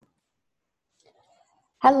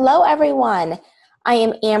Hello, everyone. I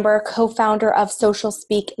am Amber, co-founder of Social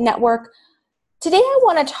Speak Network. Today, I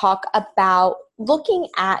want to talk about looking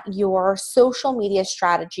at your social media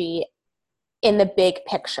strategy in the big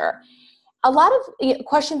picture. A lot of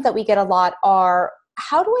questions that we get a lot are,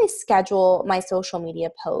 how do I schedule my social media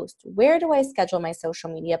post? Where do I schedule my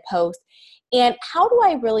social media post? And how do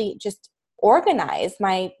I really just organize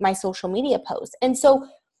my social media posts? And so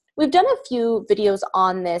we've done a few videos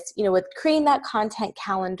on this, with creating that content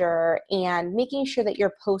calendar and making sure that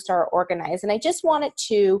your posts are organized. And I just wanted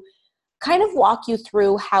to kind of walk you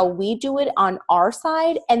through how we do it on our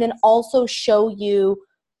side and then also show you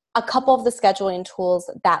a couple of the scheduling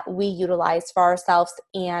tools that we utilize for ourselves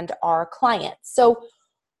and our clients. So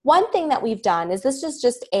one thing that we've done is this is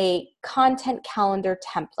just a content calendar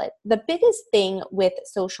template. The biggest thing with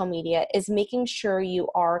social media is making sure you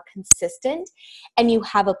are consistent and you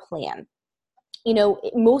have a plan.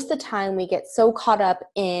 Most of the time we get so caught up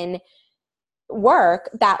in work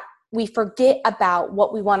that we forget about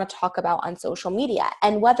what we want to talk about on social media.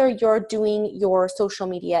 And whether you're doing your social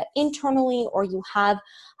media internally or you have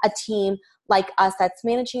a team like us that's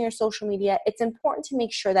managing your social media, it's important to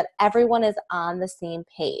make sure that everyone is on the same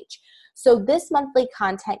page. So this monthly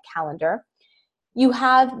content calendar, you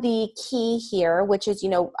have the key here, which is,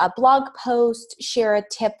 a blog post, share a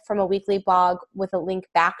tip from a weekly blog with a link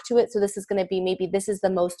back to it. So this is going to be, maybe this is the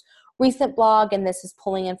most recent blog and this is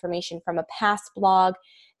pulling information from a past blog.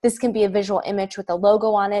 This can be a visual image with a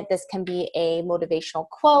logo on it. This can be a motivational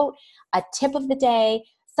quote, a tip of the day,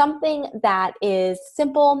 something that is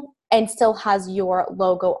simple and still has your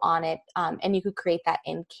logo on it. And you could create that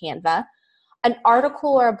in Canva. An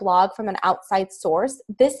article or a blog from an outside source.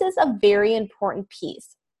 This is a very important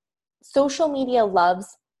piece. Social media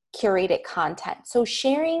loves curated content. So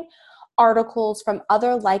sharing articles from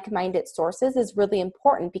other like-minded sources is really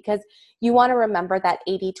important because you want to remember that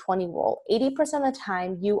 80-20 rule. 80% of the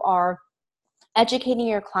time you are educating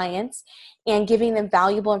your clients and giving them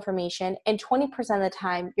valuable information, and 20% of the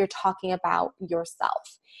time you're talking about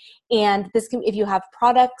yourself. And this can, if you have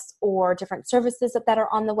products or different services that are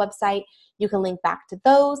on the website, you can link back to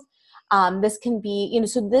those. This can be,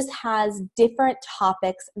 so this has different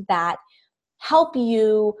topics that help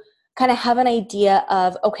you kind of have an idea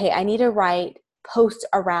of, okay, I need to write posts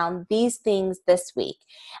around these things this week.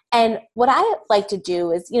 And what I like to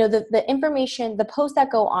do is, the information, the posts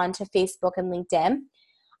that go on to Facebook and LinkedIn,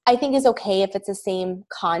 I think is okay if it's the same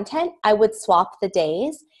content. I would swap the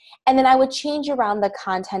days and then I would change around the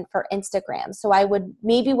content for Instagram. So I would,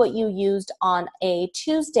 maybe what you used on a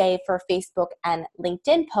Tuesday for Facebook and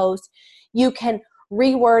LinkedIn posts, you can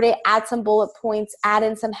reword it, add some bullet points, add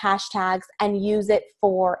in some hashtags, and use it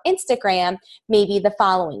for Instagram maybe the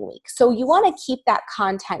following week. So you want to keep that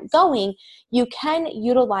content going. You can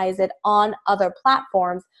utilize it on other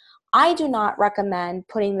platforms. I do not recommend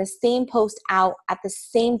putting the same post out at the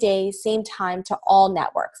same day, same time to all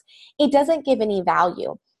networks. It doesn't give any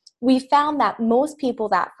value. We found that most people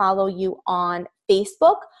that follow you on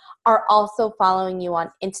Facebook are also following you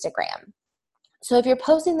on Instagram. So if you're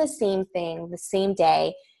posting the same thing the same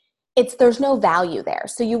day, there's no value there.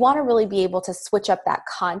 So you want to really be able to switch up that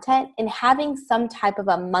content, and having some type of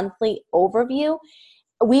a monthly overview,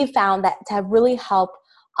 we've found that to really help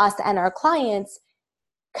us and our clients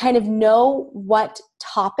kind of know what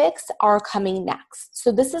topics are coming next.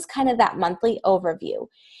 So this is kind of that monthly overview.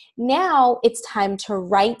 Now it's time to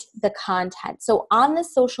write the content. So on the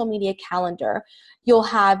social media calendar, you'll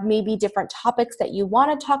have maybe different topics that you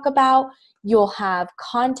want to talk about. You'll have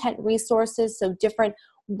content resources, so different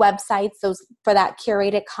websites, those for that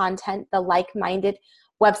curated content, the like-minded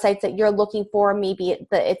websites that you're looking for. Maybe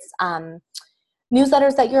it's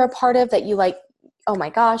newsletters that you're a part of that you like, oh my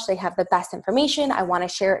gosh, they have the best information. I want to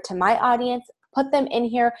share it to my audience. Put them in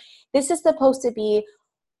here. This is supposed to be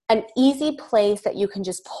an easy place that you can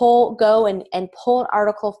just go and pull an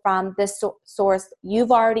article from this source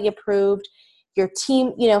you've already approved. Your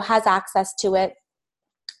team, has access to it.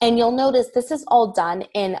 And you'll notice this is all done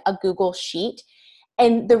in a Google Sheet.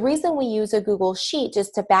 And the reason we use a Google Sheet,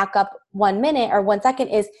 just to back up 1 minute or 1 second,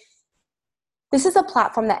 is this is a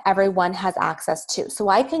platform that everyone has access to. So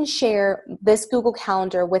I can share this Google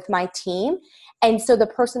Calendar with my team. And so the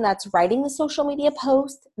person that's writing the social media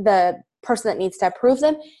post, the person that needs to approve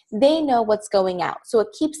them, they know what's going out. So it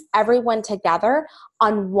keeps everyone together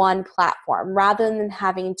on one platform rather than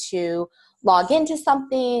having to log into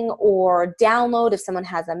something or download if someone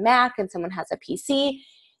has a Mac and someone has a PC,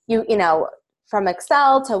 from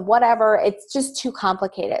Excel to whatever. It's just too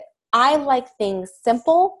complicated. I like things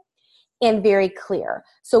simple and very clear.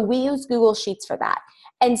 So we use Google Sheets for that.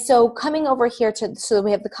 And so coming over here so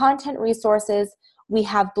we have the content resources, We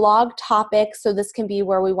have blog topics. So this can be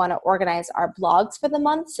where we want to organize our blogs for the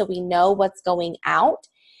month so we know what's going out.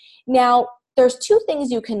 Now, there's two things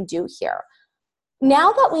you can do here.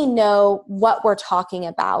 Now that we know what we're talking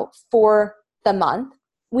about for the month,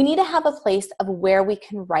 we need to have a place of where we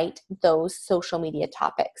can write those social media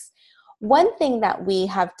topics. One thing that we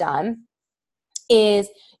have done is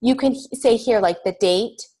you can say here like the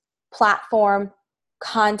date, platform,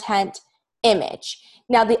 content, image.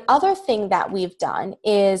 Now, the other thing that we've done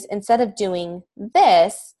is instead of doing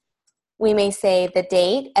this, we may say the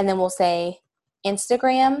date and then we'll say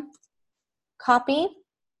Instagram copy,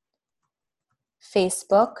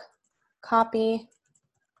 Facebook copy,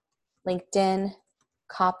 LinkedIn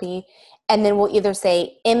copy, and then we'll either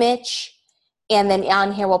say image, and then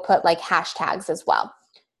on here we'll put like hashtags as well.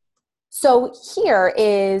 So here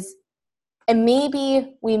is, and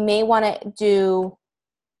maybe we may want to do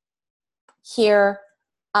here,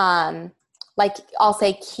 like I'll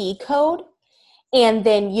say key code, and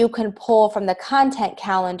then you can pull from the content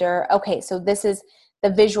calendar. Okay, so this is the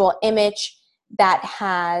visual image that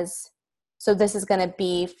has, so this is going to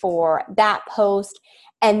be for that post,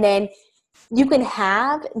 and then you can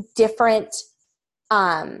have different,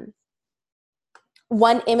 one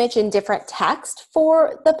image in different text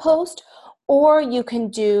for the post, or you can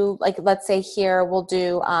do, like, let's say here we'll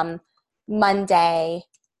do Monday,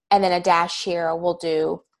 and then a dash here we'll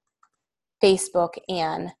do Facebook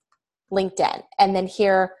and LinkedIn. And then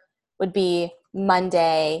here would be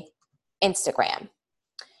Monday, Instagram.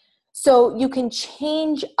 So you can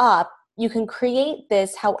change up, you can create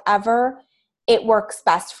this however it works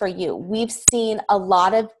best for you. We've seen a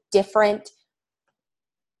lot of different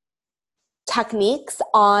techniques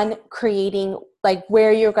on creating like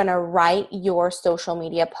where you're going to write your social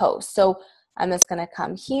media posts. So I'm just going to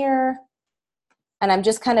come here and I'm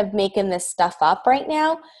just kind of making this stuff up right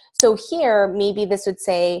now. So here, maybe this would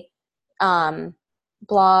say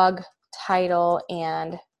blog title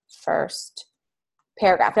and first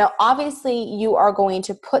paragraph. Now, obviously you are going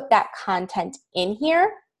to put that content in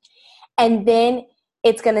here, and then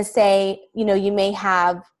it's going to say, you know, you're going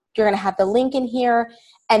to have the link in here,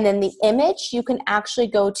 and then the image, you can actually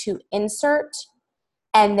go to insert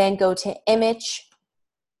and then go to image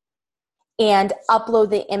and upload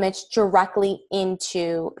the image directly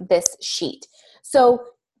into this sheet. So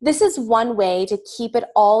this is one way to keep it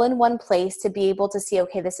all in one place, to be able to see,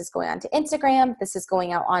 okay, this is going on to Instagram, this is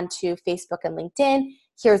going out onto Facebook and LinkedIn,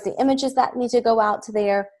 here's the images that need to go out to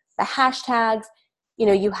there, the hashtags, you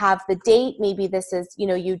know, you have the date, maybe this is, you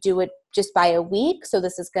know, you do it just by a week, so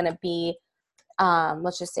this is going to be,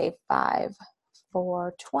 let's just say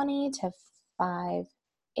 5/4/20 to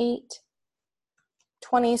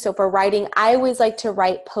 5/8/20. So for writing, I always like to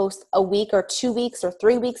write posts a week or 2 weeks or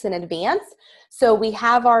 3 weeks in advance. So we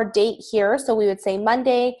have our date here. So we would say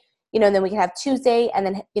Monday, you know, and then we can have Tuesday and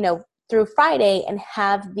then, you know, through Friday, and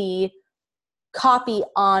have the copy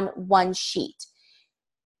on one sheet.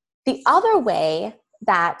 The other way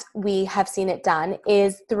that we have seen it done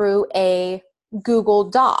is through a Google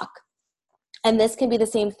Doc. And this can be the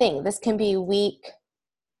same thing. This can be week,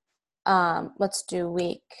 let's do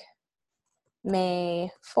week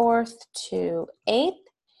May 4th to 8th.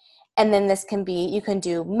 And then this can be, you can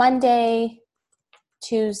do Monday,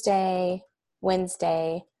 Tuesday,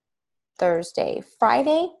 Wednesday, Thursday,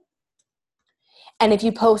 Friday. And if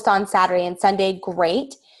you post on Saturday and Sunday,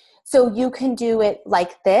 great. So you can do it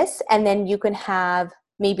like this, and then you can have,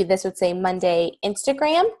 maybe this would say Monday,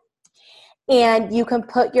 Instagram, and you can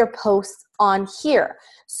put your posts on here.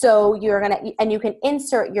 So and you can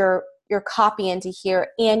insert your copy into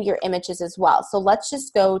here and your images as well. So let's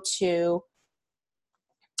just go to,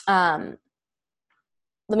 let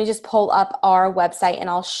me just pull up our website and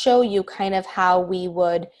I'll show you kind of how we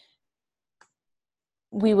would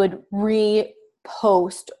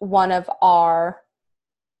repost one of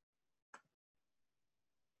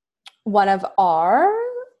our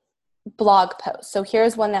blog posts. So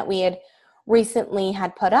here's one that we had recently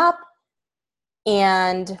had put up,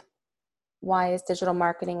 and why is digital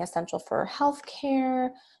marketing essential for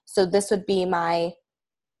healthcare? So this would be my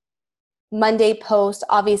Monday post.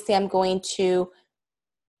 Obviously, I'm going to,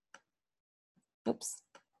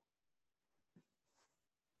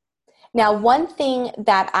 Now, one thing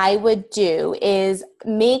that I would do is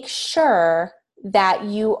make sure that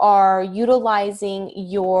you are utilizing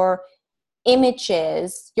your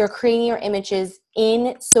images, you're creating your images in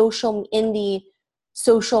the social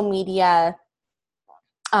media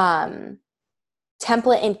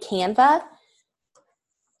template in Canva,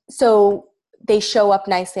 so they show up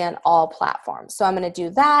nicely on all platforms. So I'm going to do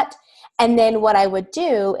that. And then what I would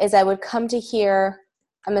do is I would come to here.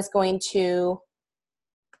 I'm just going to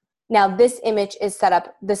Now this image is set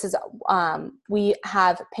up, this is, we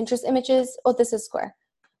have Pinterest images. Oh, this is square.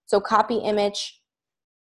 So copy image,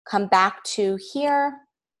 come back to here,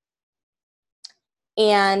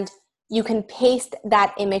 and you can paste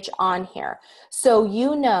that image on here. So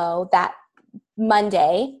you know that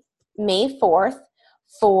Monday, May 4th,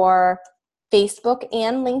 for Facebook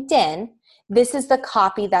and LinkedIn, this is the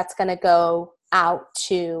copy that's going to go out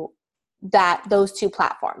to those two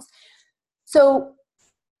platforms. So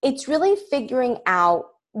it's really figuring out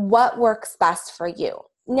what works best for you.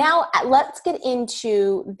 Now, let's get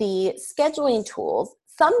into the scheduling tools.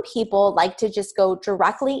 Some people like to just go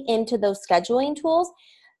directly into those scheduling tools.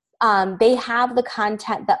 They have the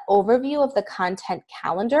content, the overview of the content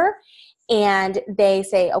calendar, and they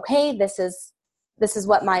say, okay, this is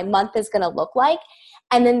what my month is going to look like.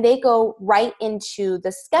 And then they go right into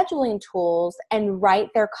the scheduling tools and write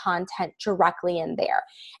their content directly in there.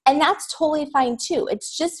 And that's totally fine too.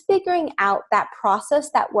 It's just figuring out that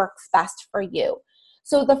process that works best for you.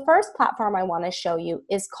 So the first platform I want to show you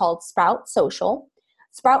is called Sprout Social.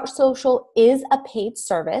 Sprout Social is a paid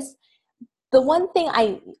service. The one thing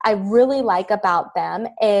I really like about them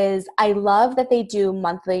is I love that they do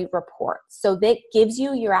monthly reports. So that gives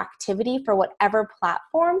you your activity for whatever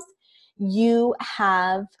platforms you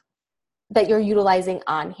have that you're utilizing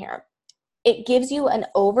on here. It gives you an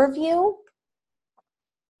overview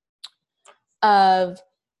of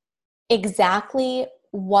exactly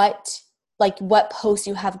what posts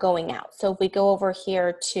you have going out. So if we go over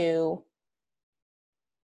here to,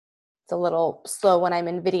 it's a little slow when I'm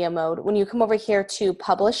in video mode. When you come over here to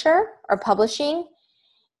publisher or publishing,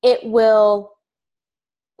 it will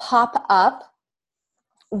pop up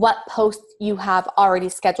what posts you have already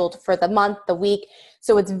scheduled for the month, the week.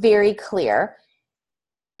 So it's very clear.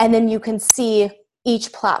 And then you can see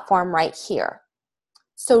each platform right here.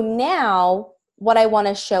 So now what I want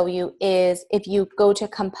to show you is if you go to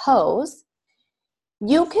compose,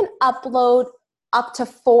 you can upload up to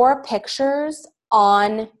 4 pictures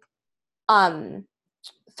on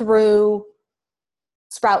through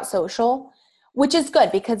Sprout Social, which is good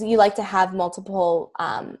because you like to have multiple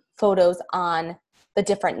photos on the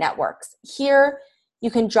different networks. Here, you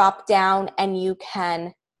can drop down and you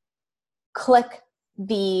can click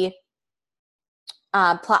the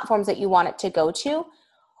platforms that you want it to go to.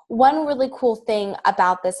 One really cool thing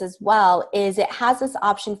about this as well is it has this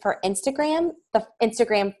option for Instagram, the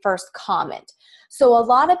Instagram first comment. So a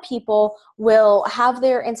lot of people will have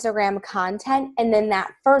their Instagram content, and then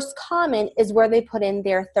that first comment is where they put in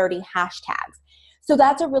their 30 hashtags. So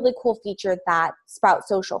that's a really cool feature that Sprout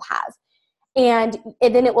Social has. And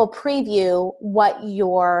then it will preview what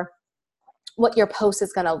your post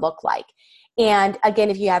is going to look like. And again,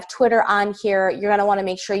 if you have Twitter on here, you're going to want to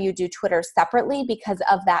make sure you do Twitter separately because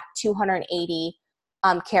of that 280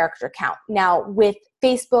 character count. Now, with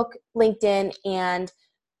Facebook, LinkedIn, and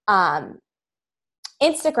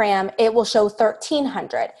Instagram, it will show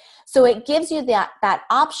 1,300. So it gives you that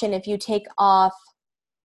option if you take off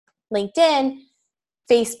LinkedIn,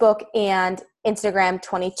 Facebook, and Instagram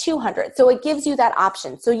 2,200. So it gives you that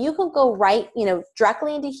option. So you can go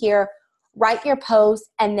directly into here, write your post,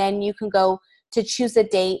 and then you can go to choose a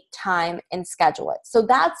date, time, and schedule it. So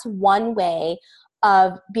that's one way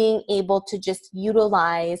of being able to just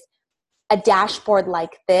utilize a dashboard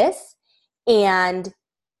like this and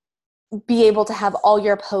be able to have all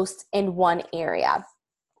your posts in one area.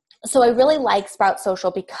 So I really like Sprout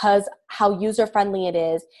Social because how user-friendly it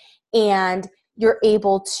is, and you're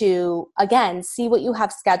able to, again, see what you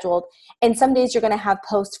have scheduled. And some days you're going to have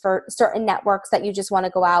posts for certain networks that you just want to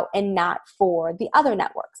go out and not for the other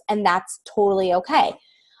networks. And that's totally okay.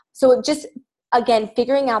 So it just, again,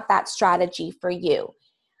 figuring out that strategy for you.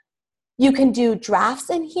 You can do drafts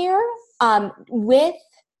in here. With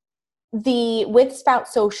Sprout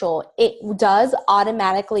Social, it does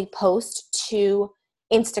automatically post to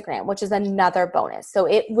Instagram, which is another bonus. So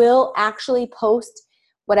it will actually post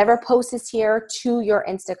whatever post is here to your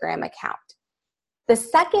Instagram account. The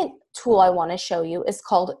second tool I want to show you is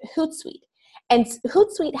called Hootsuite. And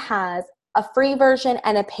Hootsuite has a free version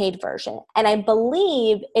and a paid version. And I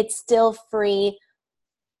believe it's still free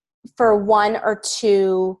for 1 or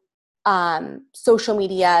 2 social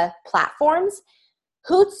media platforms.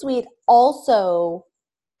 Hootsuite also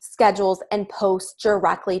schedules and posts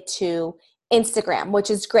directly to Instagram, which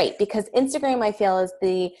is great because Instagram, I feel, is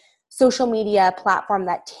the social media platform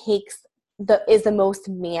that is the most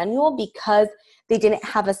manual because they didn't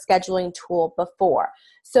have a scheduling tool before.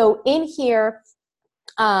 So in here,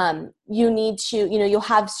 you need to, you'll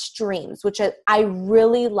have streams, which I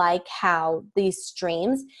really like how these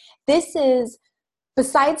streams, this is,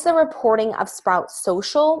 besides the reporting of Sprout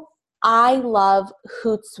Social, I love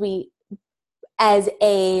Hootsuite as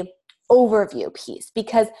a overview piece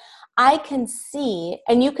because I can see,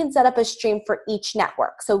 and you can set up a stream for each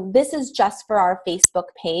network. So this is just for our Facebook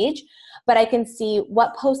page, but I can see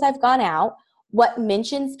what posts I've gone out, what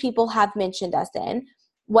mentions people have mentioned us in,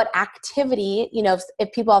 what activity,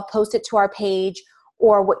 if people have posted to our page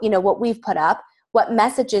or what we've put up, what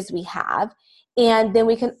messages we have. And then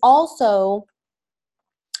we can also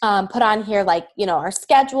put on here our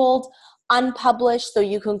scheduled, unpublished, so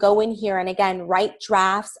you can go in here and again write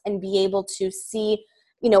drafts and be able to see,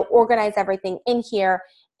 organize everything in here,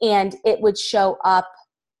 and it would show up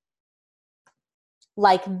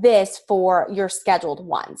like this for your scheduled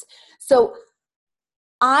ones. So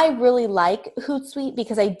I really like Hootsuite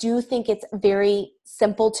because I do think it's very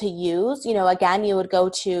simple to use. Again, you would go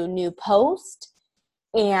to new post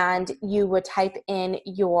and you would type in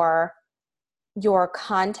your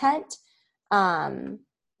content.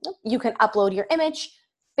 You can upload your image,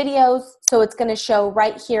 videos. So it's going to show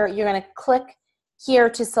right here. You're going to click here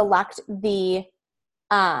to select the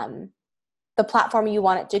platform you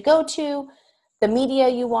want it to go to, the media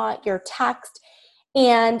you want, your text.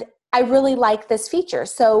 And I really like this feature.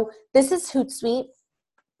 So this is Hootsuite.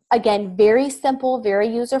 Again, very simple, very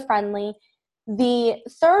user-friendly. The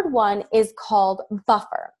third one is called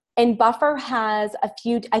Buffer. And Buffer has a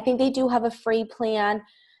few, I think they do have a free plan.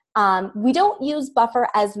 We don't use Buffer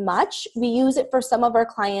as much. We use it for some of our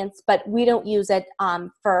clients, but we don't use it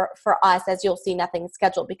for us, as you'll see, nothing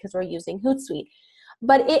scheduled because we're using Hootsuite.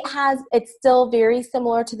 But it's still very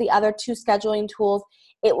similar to the other two scheduling tools.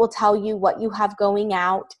 It will tell you what you have going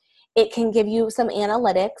out. It can give you some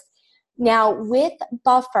analytics. Now with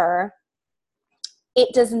Buffer,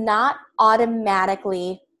 it does not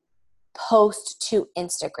automatically post to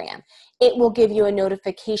Instagram. It will give you a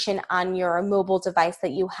notification on your mobile device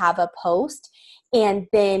that you have a post, and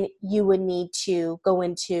then you would need to go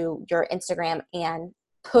into your Instagram and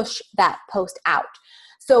push that post out.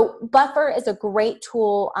 So Buffer is a great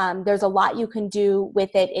tool. There's a lot you can do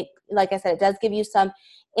with it. Like I said, it does give you some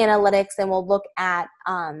analytics, and we'll look at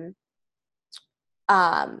the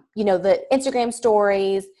Instagram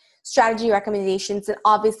stories, strategy recommendations, and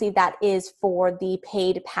obviously that is for the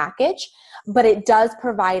paid package, but it does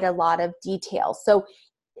provide a lot of details. So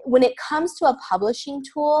when it comes to a publishing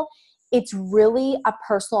tool, it's really a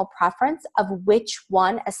personal preference of which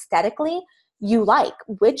one aesthetically you like,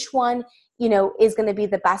 which one, is going to be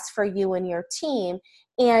the best for you and your team.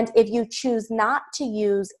 And if you choose not to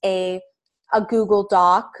use a Google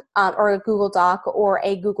Doc or a Google Doc or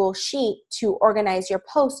a Google Sheet to organize your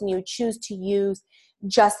posts, and you choose to use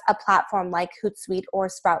just a platform like Hootsuite or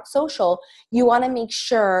Sprout Social, you want to make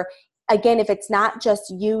sure, again, if it's not just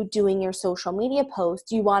you doing your social media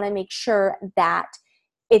post, you want to make sure that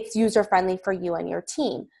it's user-friendly for you and your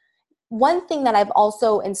team. One thing that I've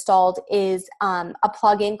also installed is a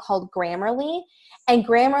plugin called Grammarly, and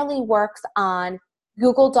Grammarly works on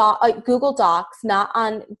Google Docs, not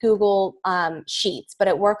on Google Sheets, but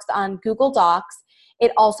it works on Google Docs.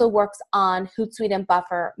 It also works on Hootsuite and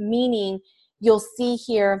Buffer, meaning you'll see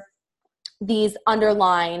here these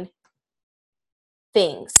underline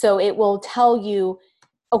things. So it will tell you,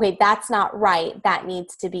 okay, that's not right, that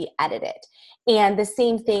needs to be edited. And the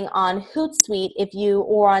same thing on Hootsuite,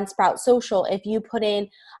 or on Sprout Social, if you put in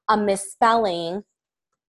a misspelling,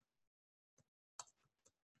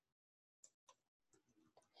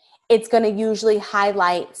 it's going to usually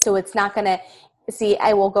highlight, so it's not going to see,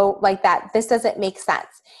 I will go like that, this doesn't make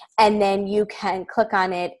sense. And then you can click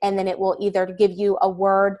on it, and then it will either give you a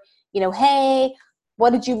word, hey,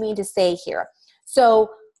 what did you mean to say here?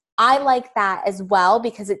 So I like that as well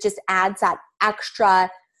because it just adds that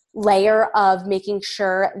extra layer of making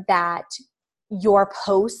sure that your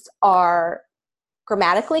posts are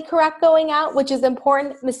grammatically correct going out, which is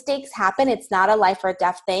important. Mistakes happen. It's not a life or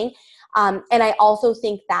death thing. And I also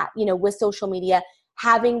think that, with social media,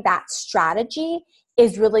 having that strategy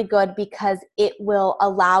is really good because it will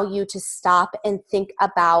allow you to stop and think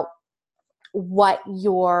about what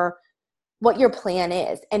your plan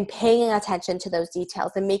is and paying attention to those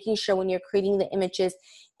details and making sure when you're creating the images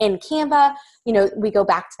in Canva, we go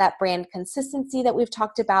back to that brand consistency that we've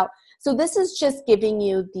talked about. So this is just giving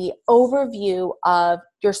you the overview of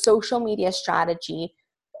your social media strategy,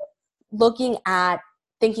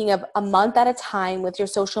 thinking of a month at a time with your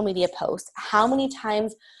social media posts. How many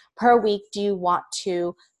times per week do you want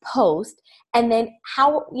to post? And then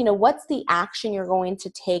what's the action you're going to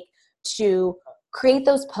take to create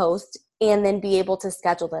those posts and then be able to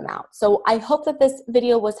schedule them out. So I hope that this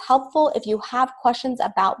video was helpful. If you have questions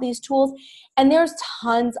about these tools, and there's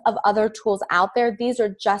tons of other tools out there, these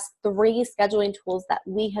are just 3 scheduling tools that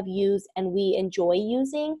we have used and we enjoy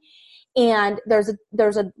using. And there's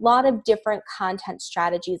a lot of different content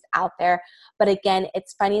strategies out there, but again,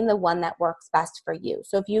 it's finding the one that works best for you.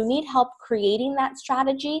 So if you need help creating that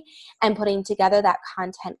strategy and putting together that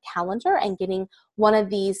content calendar and getting one of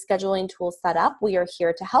these scheduling tools set up, we are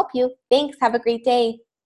here to help you. Thanks. Have a great day.